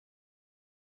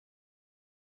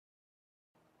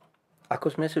Ako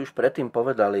sme si už predtým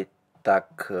povedali,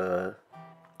 tak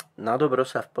na dobro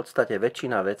sa v podstate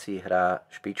väčšina vecí hrá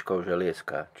špičkou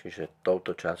želieska, čiže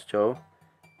touto časťou.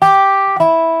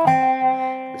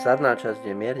 Zadná časť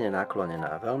je mierne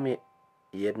naklonená, veľmi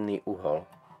jemný uhol.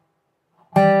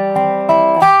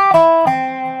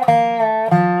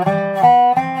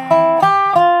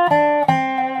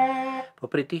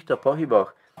 Popri týchto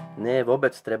pohyboch nie je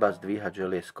vôbec treba zdvíhať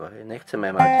želiesko.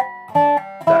 Nechceme mať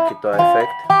takýto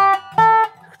efekt.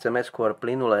 Chceme skôr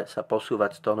plynule sa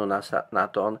posúvať z tónu na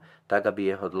tón, tak aby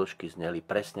jeho dĺžky zneli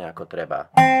presne ako treba.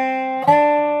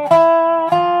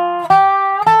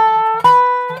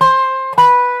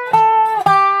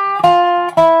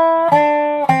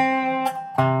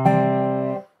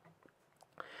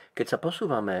 Keď sa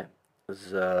posúvame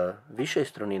z vyššej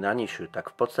struny na nižšiu,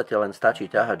 tak v podstate len stačí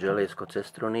ťahať želiesko cez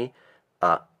struny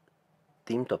a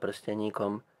týmto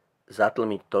prsteníkom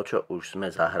zatlmiť to, čo už sme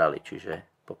zahrali. Čiže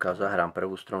pokiaľ zahrám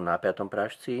prvú strunu na 5.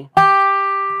 pražci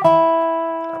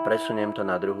a presuniem to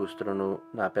na druhú strunu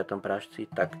na 5. pražci,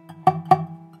 tak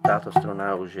táto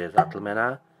struna už je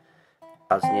zatlmená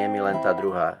a znie mi len tá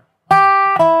druhá.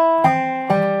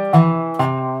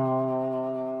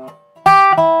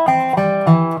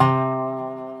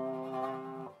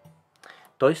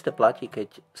 To isté platí,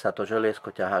 keď sa to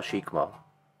želiesko ťahá šikmo.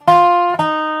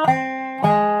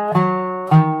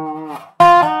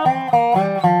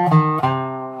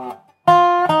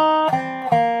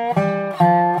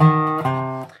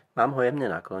 Mám ho jemne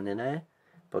naklonené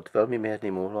pod veľmi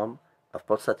miernym úhlom a v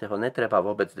podstate ho netreba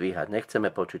vôbec dvíhať.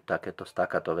 Nechceme počuť takéto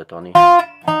stakatové tóny.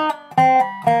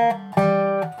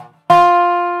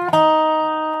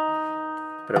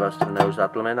 Prvá struna je už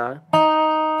zatlmená.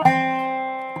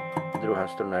 Druhá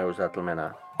struna je už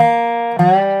zatlmená.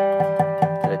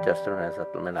 Tretia struna je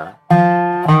zatlmená.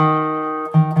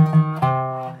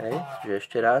 Hej, že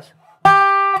ešte raz.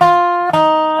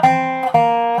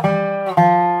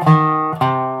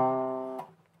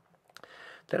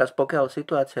 Teraz pokiaľ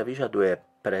situácia vyžaduje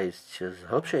prejsť z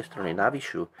hĺbšej struny na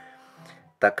vyššiu,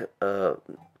 tak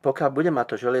pokiaľ budem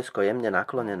mať to želiesko jemne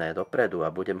naklonené dopredu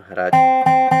a budem hrať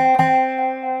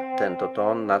tento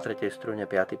tón na 3. strune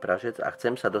 5. pražec a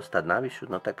chcem sa dostať na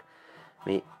vyššiu, no tak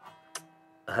mi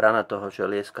hrana toho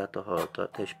želieska,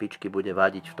 tej špičky bude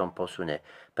vadiť v tom posune.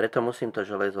 Preto musím to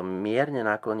železo mierne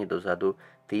nakloniť dozadu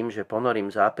tým, že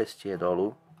ponorím zápestie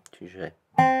dolu, čiže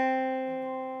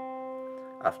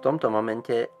a v tomto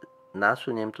momente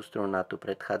nasuniem tú strunu na tú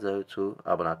predchádzajúcu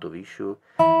alebo na tú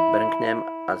vyššiu,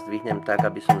 brnknem a zdvihnem tak,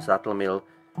 aby som zatlmil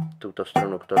túto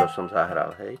strunu, ktorú som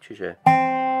zahral. Hej? Čiže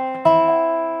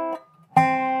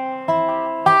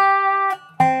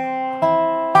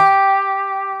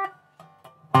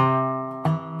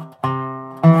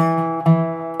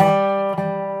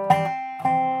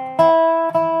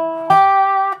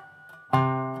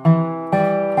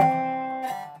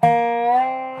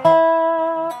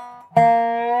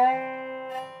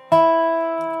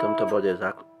v tomto bode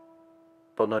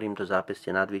ponorím to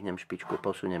zápestie, nadvihnem špičku,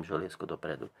 posuniem želiesko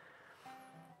dopredu.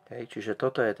 Hej, čiže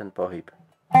toto je ten pohyb.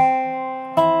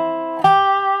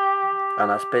 A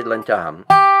naspäť len ťahám.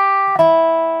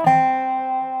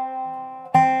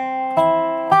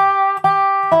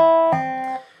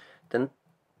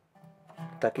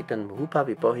 Taký ten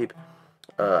húpavý pohyb,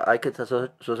 aj keď sa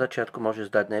zo začiatku môže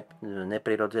zdať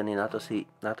neprirodzený, na to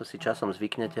si časom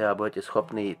zvyknete a budete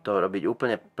schopní to robiť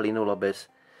úplne plynulo bez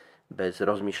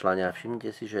rozmýšľania.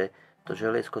 Všimnite si, že to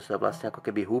želiesko sa vlastne ako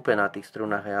keby húpe na tých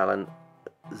strunách a ja len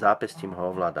zápestím ho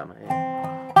ovládam.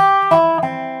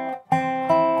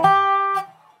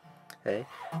 Hej.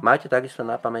 Majte takisto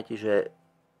na pamäti, že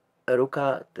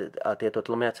ruka a tieto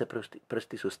tlmiace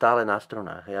prsty sú stále na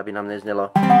strunách, hej, aby nám neznelo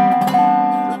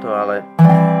toto, ale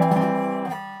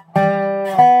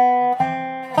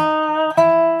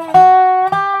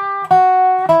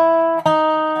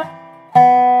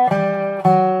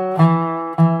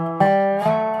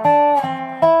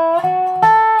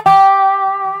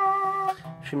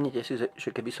všimnite si, že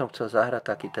keby som chcel zahrať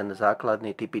taký ten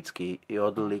základný typický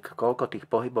jodlik, koľko tých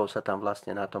pohybov sa tam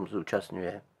vlastne na tom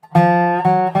zúčastňuje.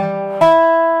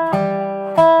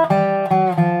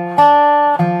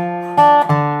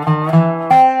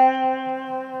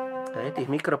 Tých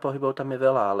mikropohybov tam je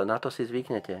veľa, ale na to si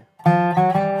zvyknete.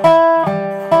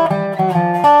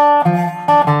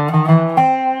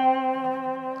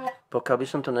 Pokiaľ by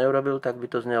som to neurobil, tak by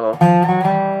to znelo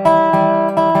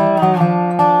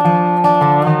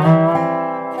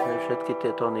všetky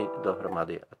tie tóny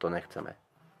dohromady a to nechceme.